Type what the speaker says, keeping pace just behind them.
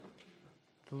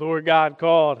The Lord God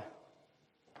called.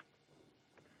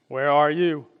 Where are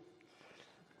you?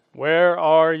 Where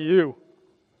are you?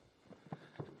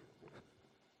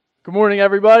 Good morning,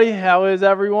 everybody. How is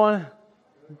everyone?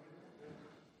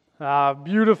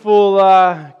 Beautiful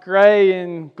gray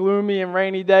and gloomy and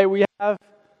rainy day we have.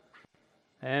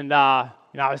 And, I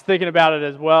was thinking about it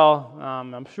as well.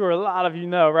 I'm sure a lot of you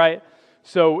know, right?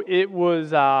 So it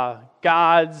was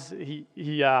God's,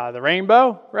 the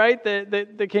rainbow, right,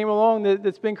 that came along,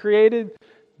 that's been created.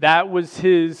 That was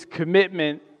His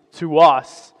commitment to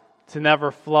us to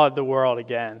never flood the world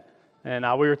again. And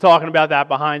we were talking about that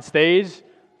behind stage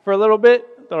for a little bit.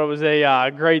 Thought it was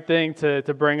a great thing to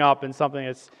bring up, and something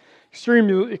that's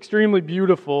extremely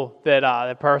beautiful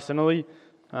that personally,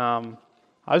 I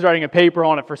was writing a paper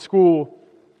on it for school.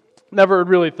 Never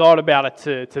really thought about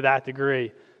it to that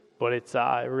degree, but it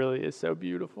really is so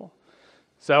beautiful.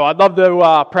 So I'd love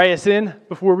to pray us in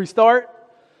before we start.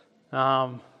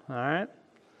 All right.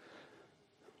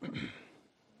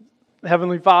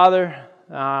 Heavenly Father,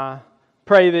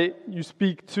 pray that you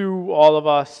speak to all of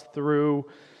us through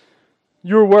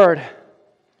your word.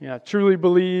 Truly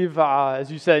believe,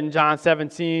 as you said in John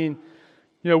 17,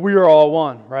 we are all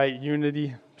one, right?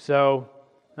 Unity. So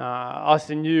us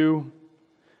and you,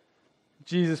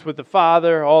 Jesus with the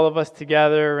Father, all of us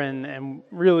together, and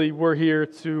really we're here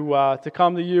to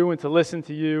come to you and to listen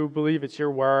to you, believe it's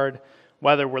your word.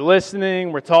 Whether we're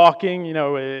listening, we're talking,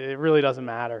 it really doesn't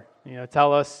matter.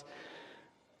 Tell us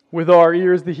with our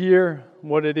ears to hear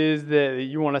what it is that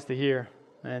you want us to hear,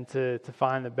 and to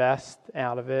find the best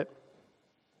out of it.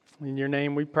 In your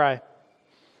name we pray.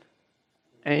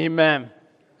 Amen.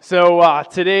 So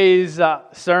today's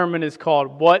sermon is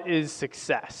called, What is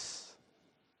Success?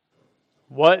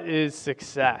 What is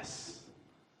success?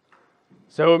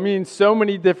 So it means so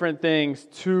many different things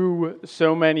to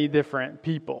so many different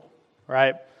people,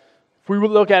 right? If we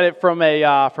would look at it from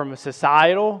a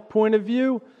societal point of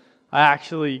view, I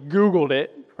actually Googled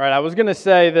it, right? I was going to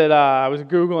say that I was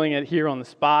Googling it here on the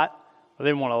spot. I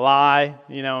didn't want to lie,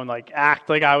 and act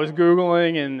like I was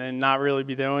Googling and not really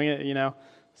be doing it,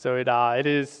 So it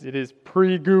is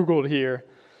pre-Googled here.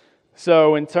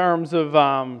 So in terms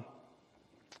of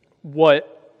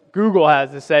what Google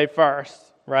has to say first,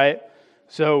 right?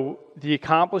 So the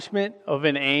accomplishment of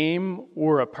an aim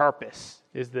or a purpose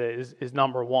is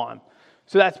number one.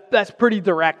 So that's pretty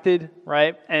directed,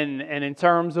 right? And in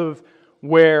terms of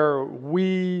where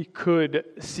we could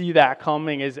see that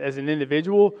coming as an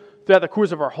individual throughout the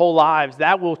course of our whole lives,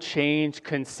 that will change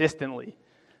consistently.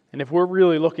 And if we're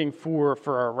really looking for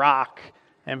a rock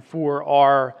and for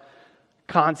our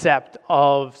concept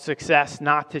of success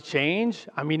not to change,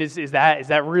 I mean, is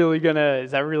that really going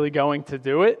to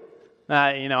do it?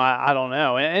 I don't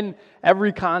know. And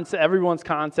everyone's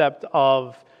concept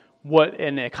of what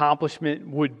an accomplishment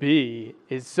would be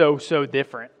is so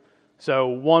different. So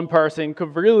one person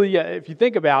could really, if you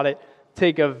think about it,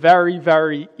 take a very,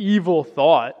 very evil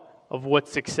thought of what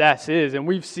success is, and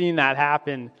we've seen that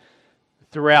happen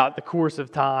throughout the course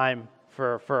of time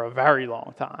for a very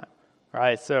long time,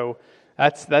 right? So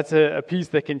that's a piece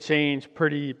that can change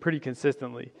pretty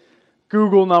consistently.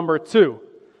 Google number 2,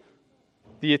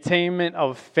 the attainment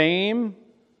of fame,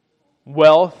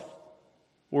 wealth,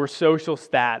 or social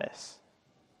status.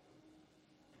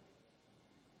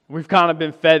 We've kind of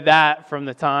been fed that from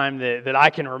the time that I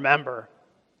can remember.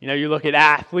 You look at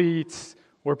athletes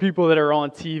or people that are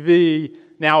on TV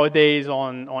nowadays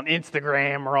on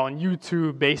Instagram or on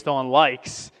YouTube based on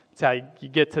likes. That's how you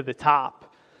get to the top.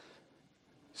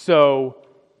 So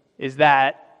is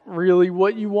that really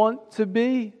what you want to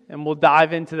be? And we'll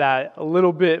dive into that a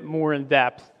little bit more in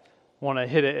depth. Want to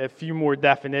hit a few more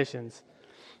definitions.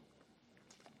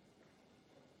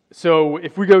 So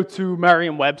if we go to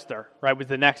Merriam-Webster, right, with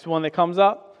the next one that comes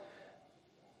up,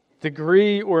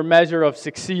 degree or measure of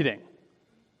succeeding.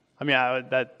 I mean,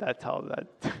 that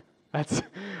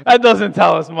doesn't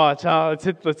tell us much, huh?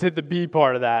 Let's hit the B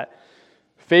part of that.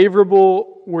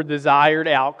 Favorable or desired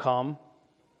outcome,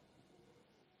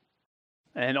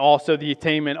 and also the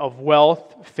attainment of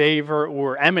wealth, favor,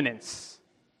 or eminence.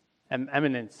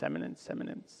 Eminence. Does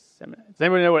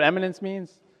anybody know what eminence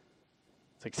means?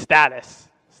 It's like status.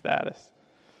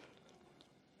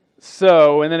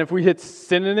 So, and then if we hit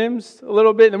synonyms a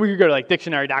little bit, then we could go to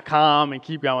dictionary.com and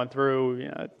keep going through.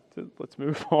 Let's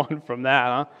move on from that,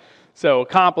 huh? So,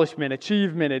 accomplishment,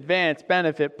 achievement, advance,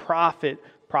 benefit, profit,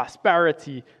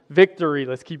 prosperity, victory.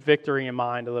 Let's keep victory in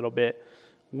mind a little bit.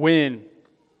 Win.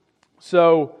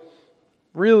 So,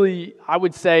 really, I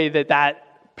would say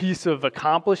that piece of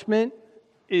accomplishment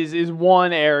is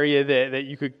one area that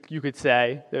you could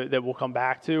say that we'll come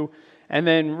back to. And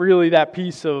then really that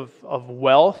piece of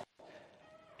wealth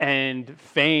and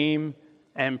fame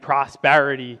and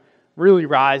prosperity really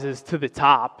rises to the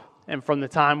top, and from the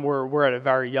time we're at a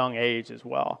very young age as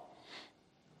well.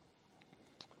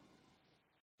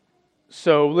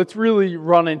 So let's really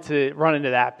run into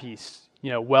that piece,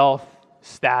 wealth,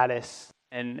 status,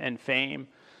 and fame.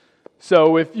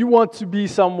 So if you want to be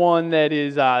someone that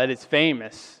is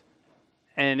famous,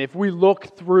 and if we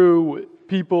look through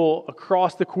people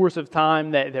across the course of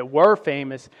time that were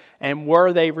famous, and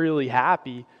were they really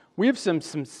happy, we have some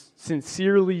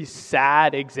sincerely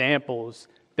sad examples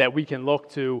that we can look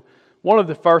to. One of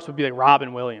the first would be like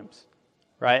Robin Williams,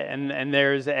 right? And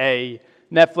there's a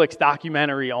Netflix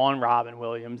documentary on Robin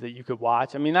Williams that you could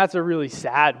watch. I mean, that's a really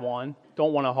sad one.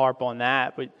 Don't want to harp on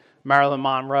that, but Marilyn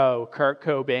Monroe, Kurt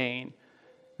Cobain.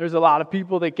 There's a lot of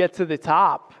people that get to the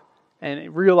top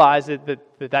and realize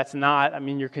that's not, I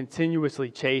mean, you're continuously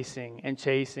chasing and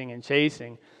chasing and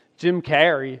chasing. Jim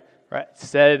Carrey, right,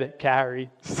 said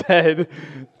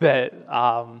that,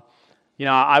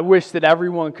 I wish that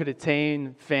everyone could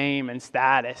attain fame and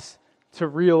status to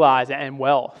realize, and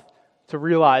wealth, to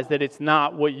realize that it's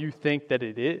not what you think that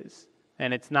it is.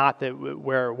 And it's not that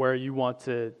where you want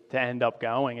to end up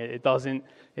going. It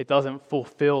doesn't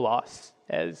fulfill us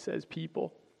as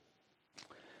people.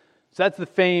 So that's the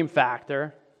fame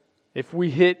factor. If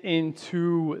we hit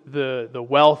into the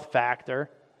wealth factor,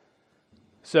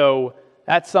 so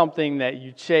that's something that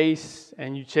you chase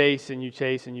and you chase and you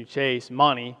chase and you chase,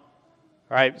 money,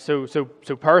 right? So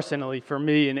personally, for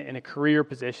me in a career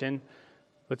position,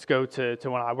 let's go to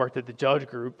when I worked at the Judge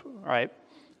Group, right?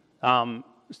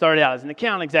 Started out as an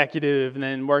account executive and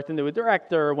then worked into a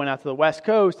director, went out to the West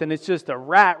Coast, and it's just a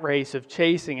rat race of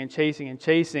chasing and chasing and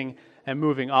chasing and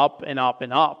moving up and up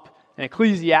and up. And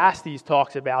Ecclesiastes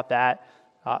talks about that.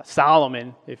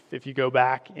 Solomon, if you go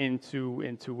back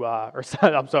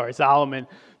Solomon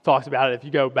talks about it if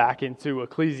you go back into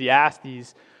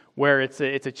Ecclesiastes, where it's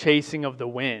a chasing of the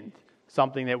wind,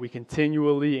 something that we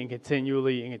continually and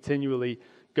continually and continually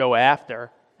go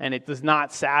after, and it does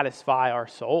not satisfy our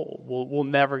soul. We'll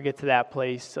never get to that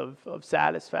place of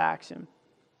satisfaction.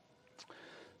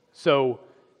 So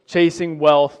chasing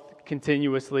wealth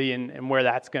continuously and where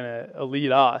that's going to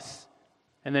lead us.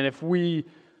 And then if we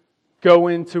go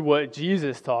into what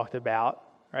Jesus talked about,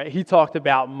 right? He talked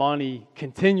about money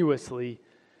continuously.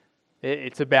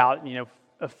 It's about,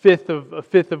 a fifth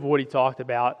of what he talked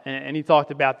about, and he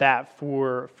talked about that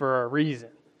for a reason.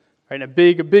 Right? A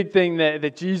big thing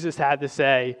that Jesus had to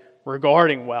say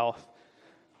regarding wealth,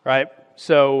 right?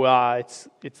 So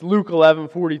it's Luke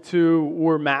 11:42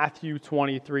 or Matthew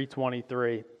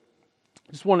 23:23.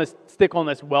 Just want to stick on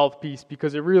this wealth piece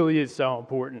because it really is so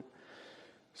important.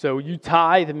 So you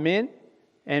tithe mint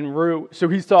and rue. So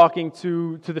he's talking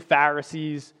to the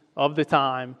Pharisees of the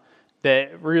time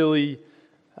that really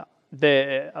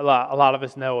a lot of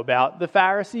us know about the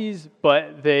Pharisees,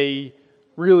 but they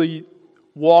really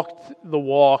walked the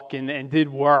walk and did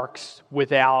works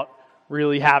without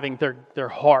really having their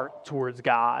heart towards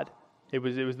God. It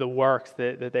was the works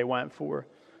that they went for.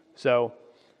 So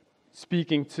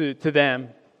speaking to them,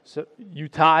 so you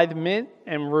tithe mint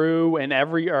and rue and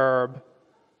every herb,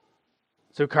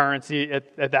 so currency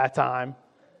at that time,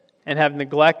 and have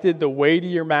neglected the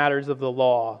weightier matters of the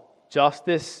law,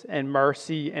 justice and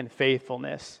mercy and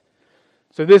faithfulness.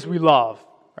 So this we love.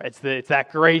 Right? It's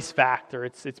that grace factor.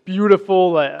 It's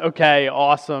beautiful. Okay,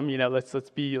 awesome. Let's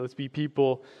be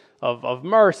people of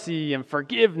mercy and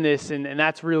forgiveness, and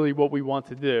that's really what we want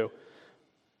to do.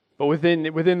 But within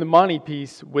the money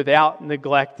piece, without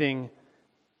neglecting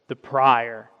the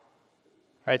prior.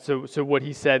 Right? So what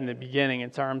he said in the beginning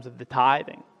in terms of the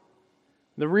tithing.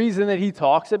 The reason that he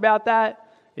talks about that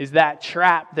is that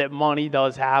trap that money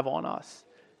does have on us.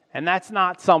 And that's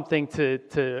not something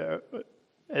to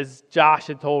as Josh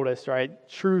had told us, right?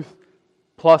 Truth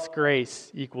plus grace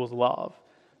equals love.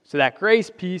 So that grace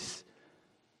piece,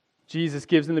 Jesus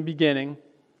gives in the beginning,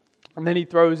 and then he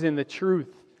throws in the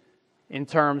truth in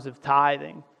terms of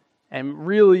tithing. And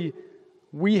really,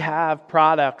 we have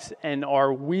products, and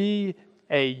are we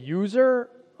a user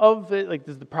of it? Like,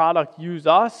 does the product use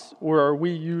us, or are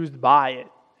we used by it?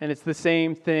 And it's the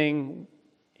same thing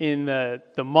in the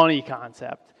money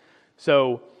concept.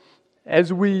 So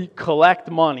as we collect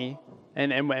money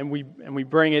and we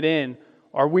bring it in,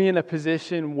 are we in a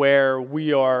position where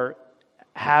we are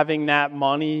having that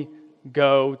money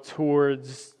go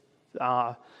towards?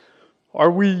 Are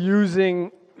we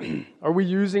using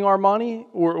our money,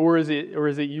 or is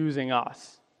it using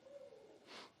us?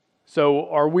 So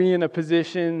are we in a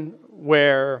position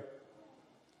where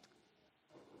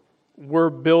we're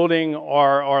building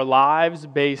our lives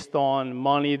based on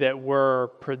money that we're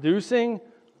producing,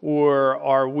 or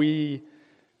are we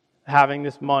having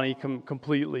this money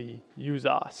completely use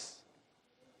us?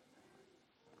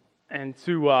 And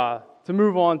to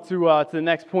move on to the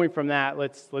next point from that,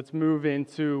 let's move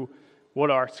into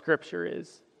what our scripture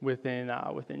is within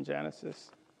Genesis.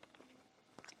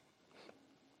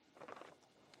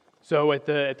 So at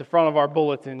the front of our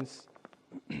bulletins,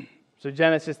 so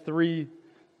Genesis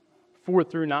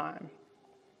 3:4-9.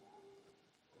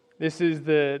 This is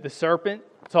the serpent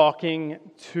talking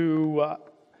to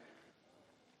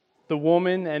the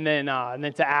woman, and then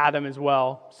to Adam as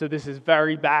well. So this is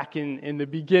very back in the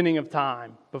beginning of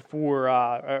time, before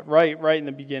right in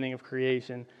the beginning of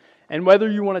creation. And whether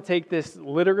you want to take this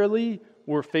literally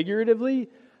or figuratively,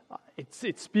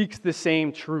 it speaks the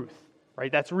same truth,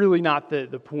 right? That's really not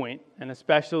the point, and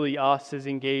especially us as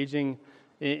engaging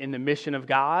in the mission of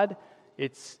God.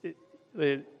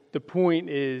 The point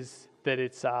is that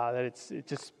it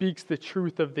just speaks the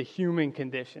truth of the human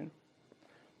condition.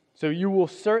 So you will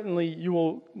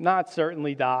not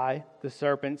certainly die, the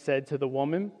serpent said to the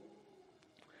woman.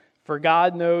 For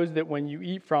God knows that when you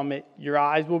eat from it, your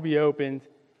eyes will be opened,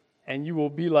 and you will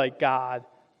be like God,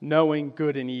 knowing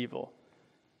good and evil.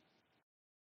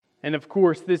 And of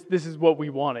course, this is what we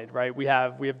wanted, right? We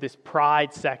have this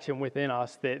pride section within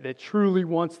us that truly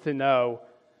wants to know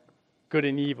good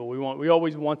and evil. We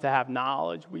always want to have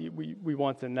knowledge. We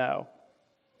want to know.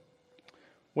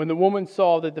 When the woman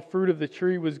saw that the fruit of the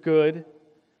tree was good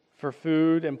for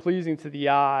food and pleasing to the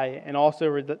eye, and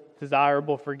also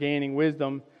desirable for gaining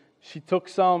wisdom, she took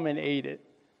some and ate it.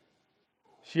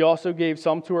 She also gave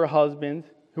some to her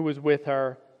husband who was with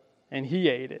her, and he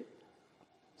ate it.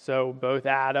 So both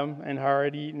Adam and her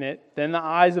had eaten it. Then the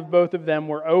eyes of both of them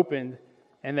were opened,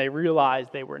 and they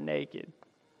realized they were naked.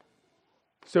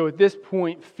 So at this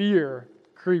point, fear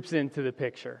creeps into the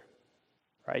picture,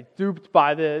 right? Duped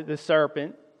by the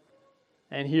serpent,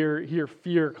 and here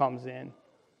fear comes in.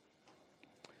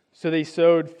 So they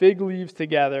sewed fig leaves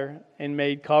together and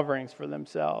made coverings for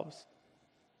themselves.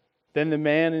 Then the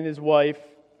man and his wife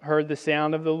heard the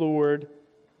sound of the Lord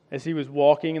as he was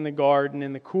walking in the garden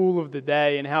in the cool of the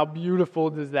day. And how beautiful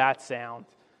does that sound?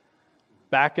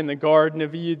 Back in the Garden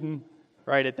of Eden,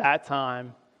 right at that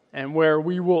time, and where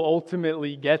we will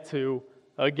ultimately get to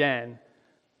again.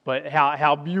 But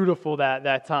how beautiful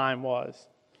that time was.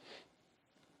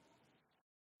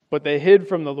 But they hid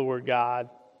from the Lord God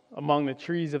among the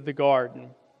trees of the garden.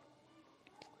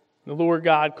 The Lord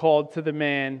God called to the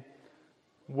man,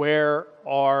 "Where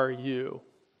are you?"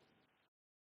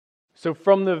 So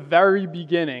from the very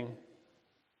beginning,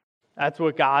 that's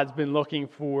what God's been looking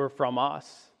for from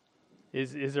us,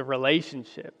 is a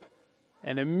relationship.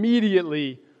 And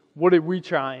immediately, what did we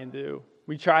try and do?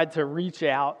 We tried to reach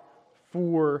out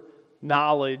for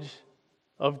knowledge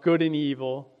of good and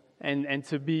evil, and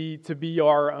to be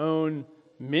our own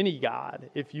mini God,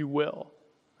 if you will.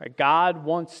 Right? God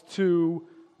wants to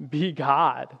be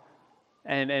God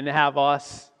and have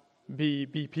us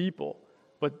be people.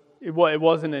 But it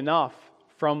wasn't enough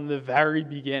from the very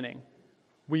beginning.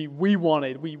 We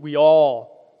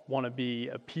all want to be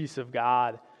a piece of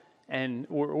God, and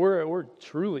we're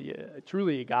truly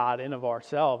a God in of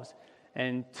ourselves.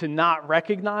 And to not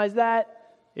recognize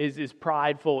that is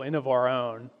prideful in of our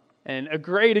own. And a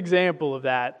great example of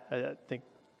that, I think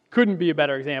couldn't be a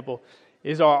better example,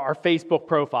 is our Facebook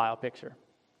profile picture.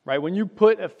 Right? When you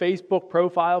put a Facebook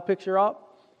profile picture up,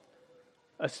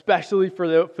 especially for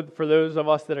those of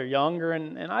us that are younger,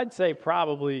 and I'd say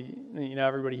probably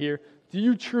everybody here, do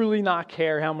you truly not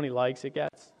care how many likes it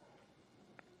gets?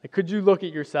 Like, could you look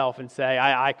at yourself and say,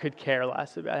 I could care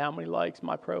less about how many likes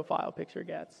my profile picture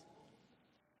gets?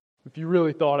 If you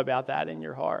really thought about that in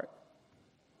your heart.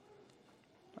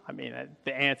 I mean,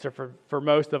 the answer for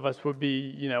most of us would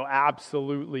be,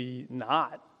 absolutely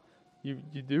not. You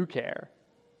do care.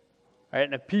 Right?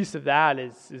 And a piece of that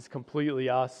is completely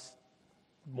us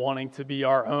wanting to be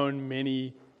our own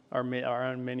mini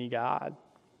God.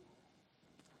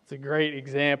 It's a great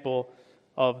example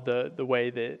of the way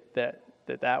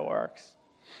that works.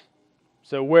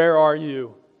 So where are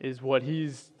you is what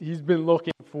he's been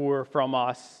looking for from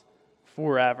us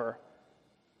forever.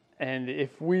 And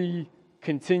if we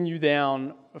continue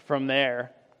down from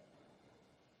there,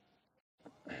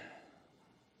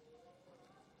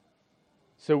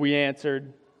 so we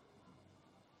answered,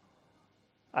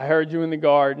 I heard you in the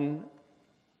garden,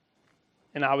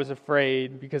 and I was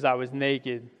afraid because I was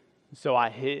naked, so I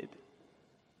hid.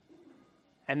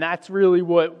 And that's really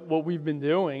what we've been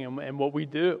doing and what we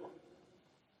do.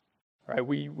 Right?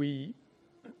 We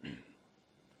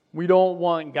we don't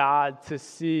want God to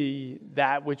see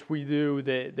that which we do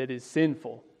that is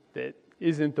sinful, that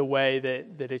isn't the way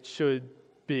that it should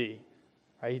be.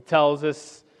 Right? He tells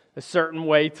us a certain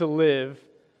way to live,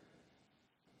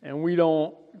 and we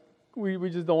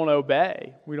just don't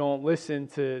obey. We don't listen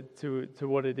to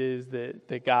what it is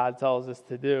that God tells us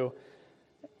to do.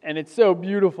 And it's so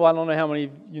beautiful. I don't know how many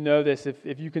of you know this.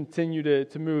 If you continue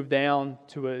to move down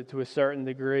to a certain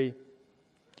degree,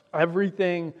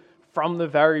 everything from the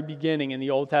very beginning in the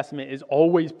Old Testament is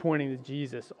always pointing to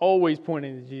Jesus, always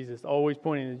pointing to Jesus, always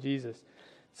pointing to Jesus. It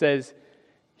says,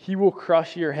 He will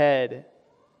crush your head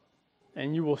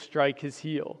and you will strike his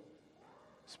heel.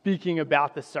 Speaking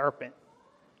about the serpent.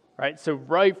 Right? So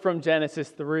right from Genesis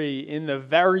 3, in the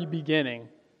very beginning,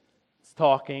 it's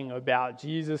talking about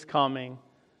Jesus coming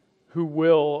who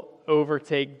will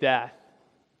overtake death,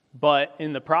 but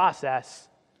in the process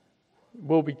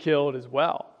will be killed as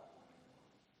well.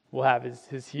 Will have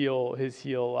his heel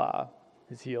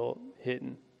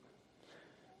hidden.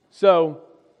 So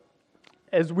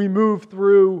as we move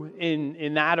through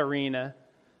in that arena,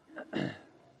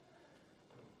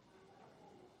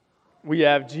 we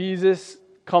have Jesus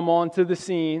come onto the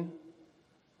scene,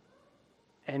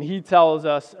 and he tells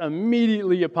us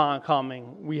immediately upon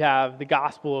coming, we have the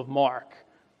Gospel of Mark,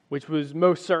 which was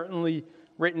most certainly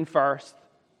written first.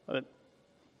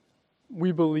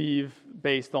 We believe,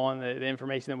 based on the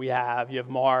information that we have, you have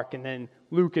Mark, and then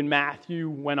Luke and Matthew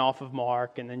went off of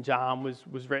Mark, and then John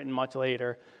was written much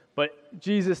later. But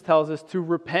Jesus tells us to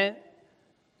repent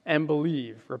and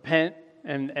believe. Repent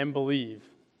and believe.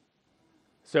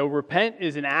 So repent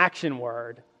is an action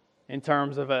word in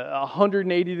terms of a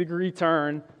 180-degree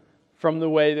turn from the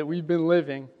way that we've been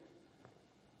living,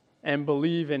 and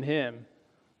believe in Him.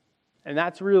 And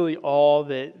that's really all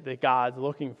that God's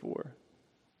looking for,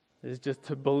 is just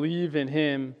to believe in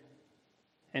Him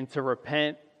and to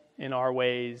repent in our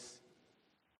ways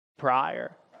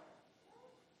prior.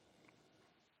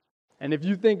 And if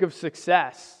you think of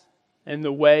success and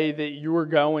the way that you are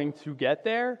going to get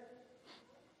there,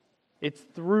 it's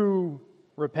through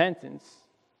repentance.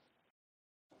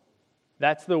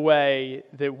 That's the way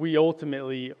that we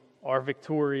ultimately are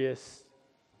victorious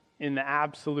in the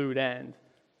absolute end.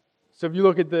 So if you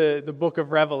look at the book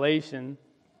of Revelation,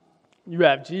 you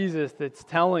have Jesus that's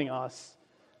telling us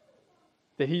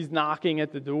that He's knocking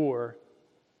at the door,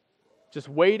 just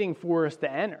waiting for us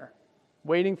to enter,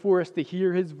 waiting for us to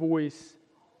hear His voice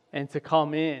and to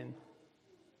come in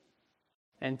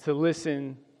and to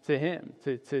listen to Him,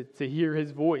 to hear His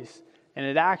voice. And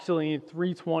it actually, in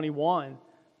 3:21,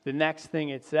 the next thing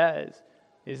it says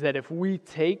is that if we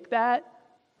take that,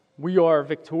 we are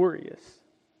victorious.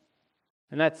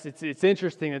 And it's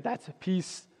interesting that that's a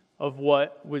piece of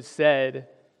what was said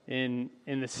in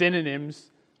the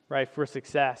synonyms, right, for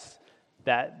success,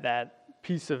 that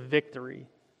piece of victory,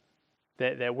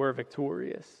 that we're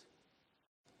victorious.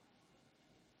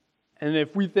 And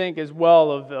if we think as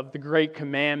well of the great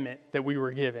commandment that we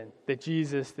were given, that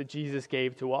Jesus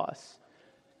gave to us,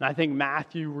 and I think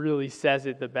Matthew really says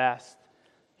it the best.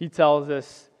 He tells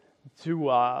us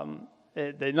to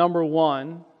the number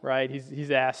one, right? He's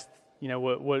asked,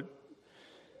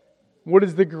 what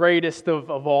is the greatest of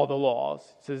all the laws?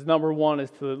 He says number one is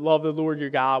to love the Lord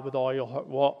your God with all your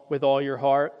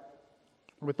heart,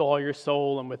 with all your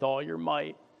soul, and with all your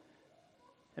might.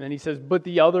 And then he says, but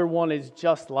the other one is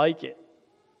just like it,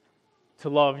 to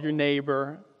love your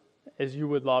neighbor as you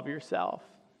would love yourself.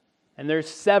 And there's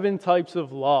 7 types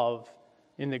of love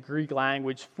in the Greek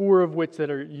language, 4 of which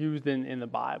that are used in the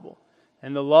Bible.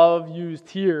 And the love used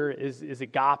here is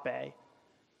agape,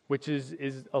 which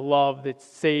is a love that's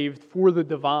saved for the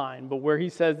divine. But where he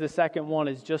says the second one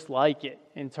is just like it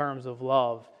in terms of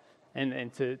love,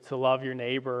 and to love your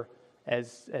neighbor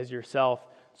as yourself.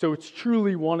 So it's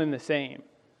truly one and the same.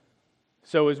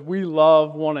 So as we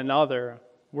love one another,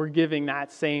 we're giving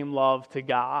that same love to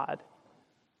God,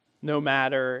 no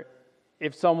matter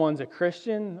if someone's a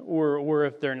Christian or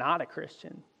if they're not a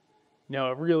Christian.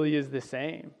 It really is the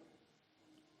same.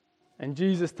 And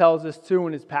Jesus tells us too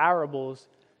in His parables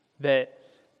that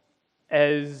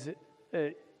as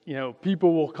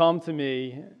people will come to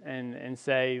me and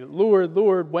say, Lord,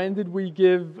 Lord, when did we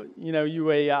give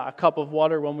you a cup of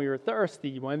water when we were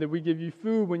thirsty? When did we give you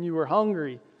food when you were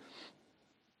hungry?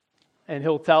 And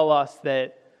He'll tell us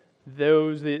that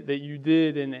those that you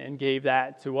did and gave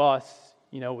that to us,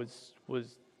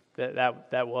 was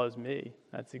that was me.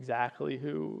 That's exactly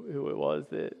who it was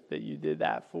that you did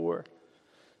that for.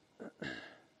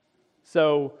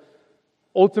 So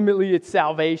ultimately it's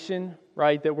salvation,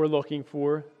 right, that we're looking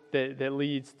for, that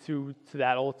leads to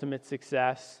that ultimate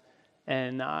success.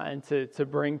 and to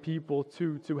bring people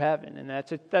to heaven. And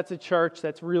that's a church.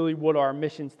 That's really what our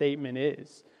mission statement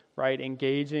is, right?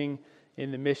 Engaging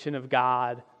in the mission of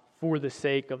God for the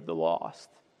sake of the lost.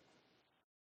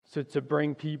 So to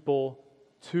bring people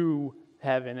to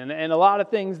heaven. And a lot of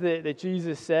things that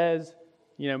Jesus says,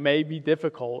 may be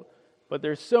difficult, but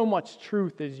there's so much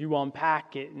truth as you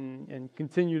unpack it and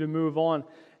continue to move on.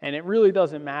 And it really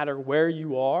doesn't matter where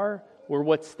you are or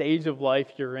what stage of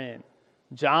life you're in.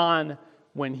 John,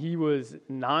 when he was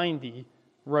 90,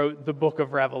 wrote the book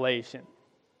of Revelation.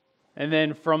 And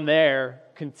then from there,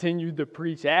 continued to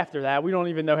preach after that. We don't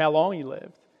even know how long he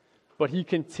lived. But he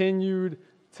continued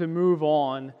to move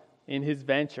on in his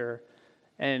venture.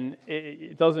 And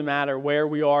it doesn't matter where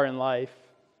we are in life.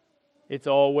 It's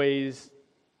always,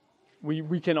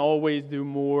 we can always do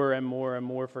more and more and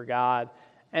more for God.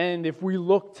 And if we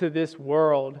look to this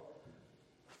world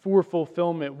for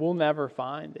fulfillment, we'll never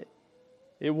find it.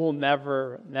 It will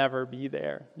never be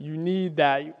there. You need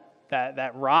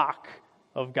that rock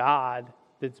of God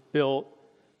that's built,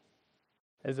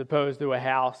 as opposed to a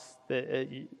house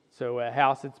a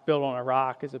house that's built on a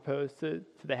rock as opposed to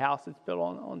the house that's built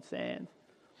on sand.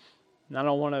 And I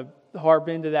don't want to harp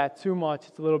into that too much.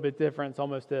 It's a little bit different. It's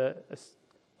almost a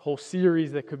whole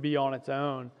series that could be on its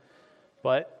own.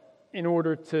 But in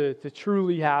order to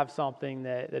truly have something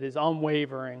that is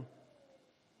unwavering,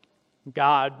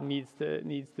 God needs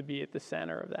to be at the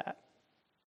center of that.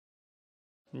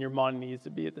 And your money needs to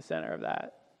be at the center of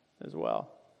that as well.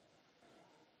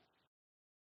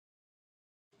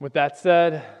 With that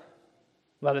said,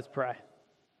 let us pray.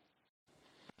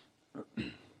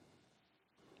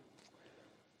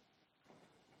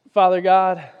 Father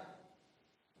God,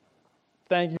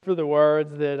 thank you for the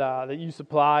words that you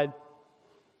supplied.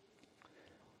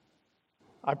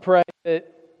 I pray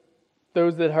that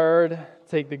those that heard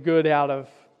take the good out of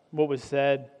what was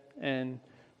said and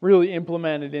really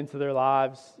implement it into their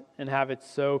lives and have it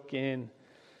soak in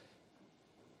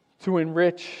to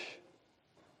enrich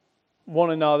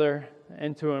one another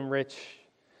and to enrich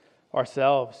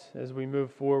ourselves as we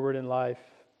move forward in life.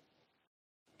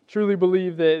 Truly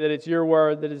believe that it's your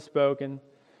word that is spoken.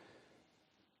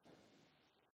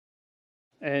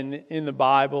 And in the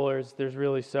Bible, there's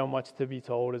really so much to be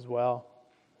told as well.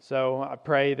 So I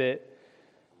pray that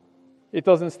it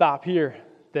doesn't stop here,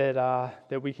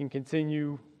 that we can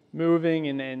continue moving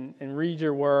and read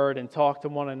your word and talk to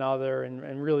one another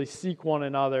and really seek one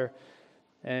another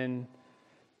and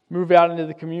move out into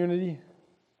the community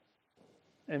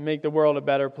and make the world a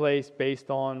better place based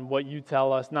on what you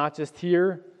tell us, not just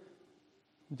here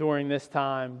during this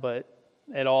time, but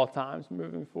at all times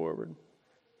moving forward.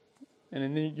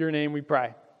 And in your name we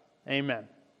pray. Amen.